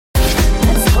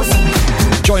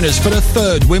Join us for the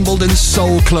 3rd Wimbledon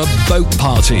Soul Club Boat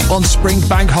Party on Spring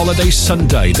Bank Holiday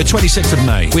Sunday, the 26th of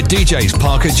May, with DJs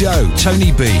Parker Joe,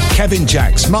 Tony B, Kevin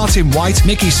Jacks, Martin White,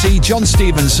 Mickey C, John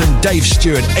Stevenson, Dave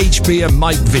Stewart, HB and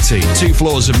Mike Vitti. 2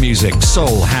 floors of music,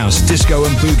 soul, house, disco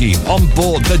and boogie on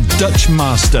board the Dutch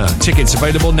Master. Tickets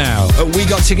available now at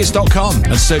wegottickets.com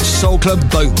and search Soul Club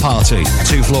Boat Party.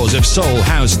 2 floors of soul,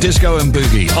 house, disco and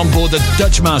boogie on board the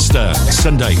Dutch Master.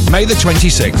 Sunday, May the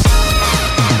 26th.